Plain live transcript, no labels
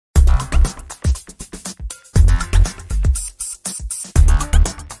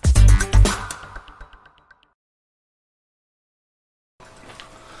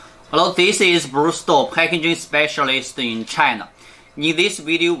Hello, this is Bruce Do, packaging specialist in China. In this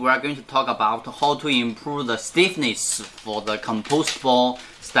video, we are going to talk about how to improve the stiffness for the compostable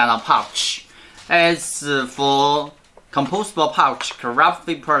stand-up pouch. As for compostable pouch, kraft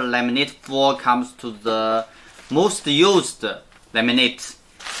paper laminate 4 comes to the most used laminate.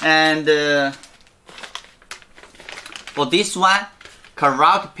 And for this one,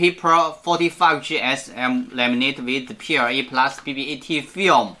 kraft paper 45 GSM laminate with PLA plus PBAT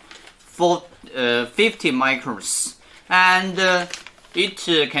film for 50 microns, and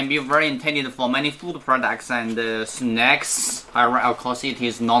it can be very intended for many food products and snacks. However, of course, it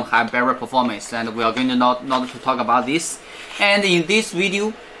is not high barrier performance, and we are going to not to talk about this. And in this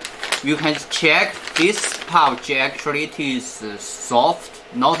video, you can check this pouch. Actually, it is soft,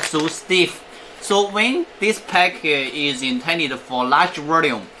 not so stiff. So when this pack is intended for large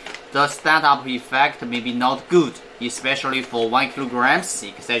volume, the stand-up effect may be not good, especially for 1 kilograms,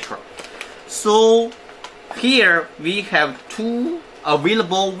 etc. So here we have 2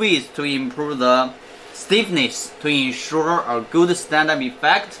 available ways to improve the stiffness to ensure a good stand-up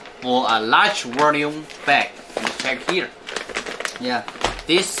effect for a large volume bag. Check here. Yeah,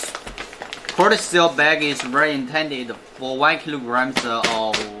 this quarter-cell bag is very intended for 1 kilograms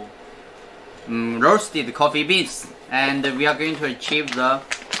of roasted coffee beans, and we are going to achieve the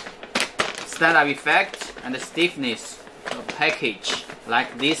stand-up effect and the stiffness of the package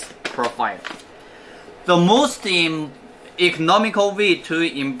like this profile. The most economical way to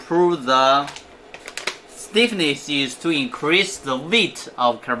improve the stiffness is to increase the weight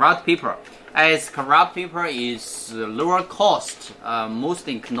of kraft paper, as kraft paper is lower cost, most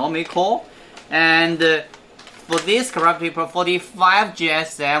economical, and for this kraft paper 45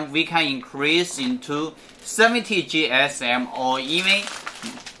 GSM we can increase into 70 GSM or even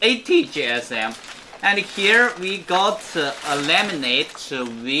 80 GSM. And here we got a laminate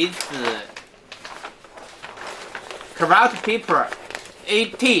with kraft paper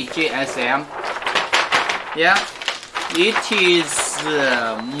 80 GSM. Yeah, it is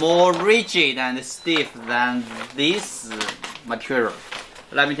more rigid and stiff than this material.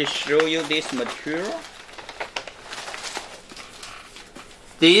 Let me just show you this material.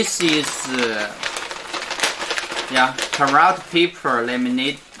 This is kraft paper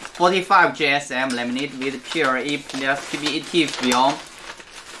laminate 45 GSM laminate with PLA plus PBAT film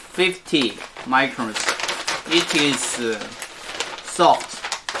 50 microns. It is soft,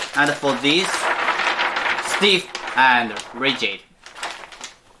 and for this, stiff and rigid.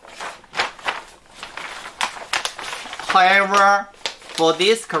 However, for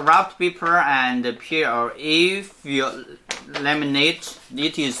this kraft paper and PLA laminate,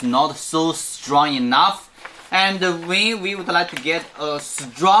 it is not so strong enough. And when we would like to get a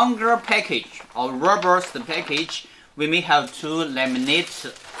stronger package or robust package, we may have to laminate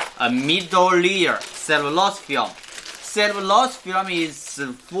a middle layer cellulose film. Cellulose film is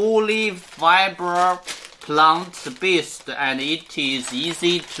fully fiber plant based, and it is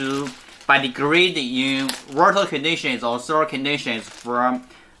easy to biodegrade in water conditions or soil conditions from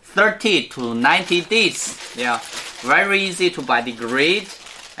 30 to 90 days. Yeah, very easy to biodegrade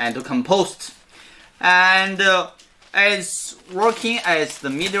and to compost. And as working as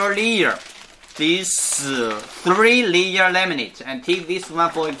the middle layer, this 3-layer laminate, and take this one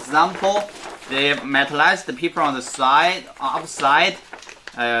for example, the metallized paper on the side, outside,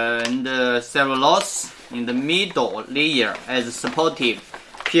 and cellulose in the middle layer as supportive,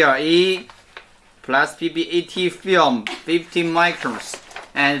 PLA plus PBAT film 50 microns,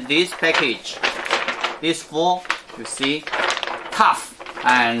 and this package, this 4, you see, tough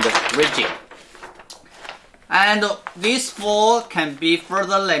and rigid. And these 4 can be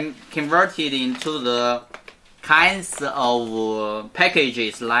further converted into the kinds of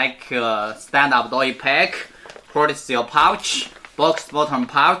packages like stand-up doily pack, quarter-cell pouch, box bottom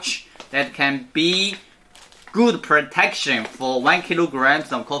pouch that can be good protection for 1 kilogram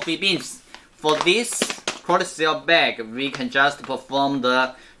of coffee beans. For this quarter-cell bag, we can just perform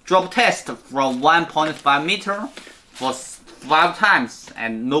the drop test from 1.5 meter for 5 times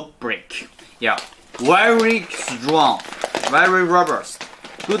and no break. Yeah. Very strong, very robust,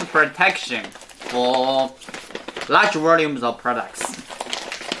 good protection for large volumes of products.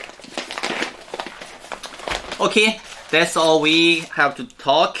 Okay, that's all we have to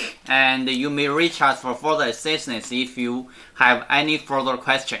talk, and you may reach us for further assistance if you have any further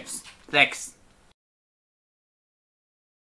questions. Thanks.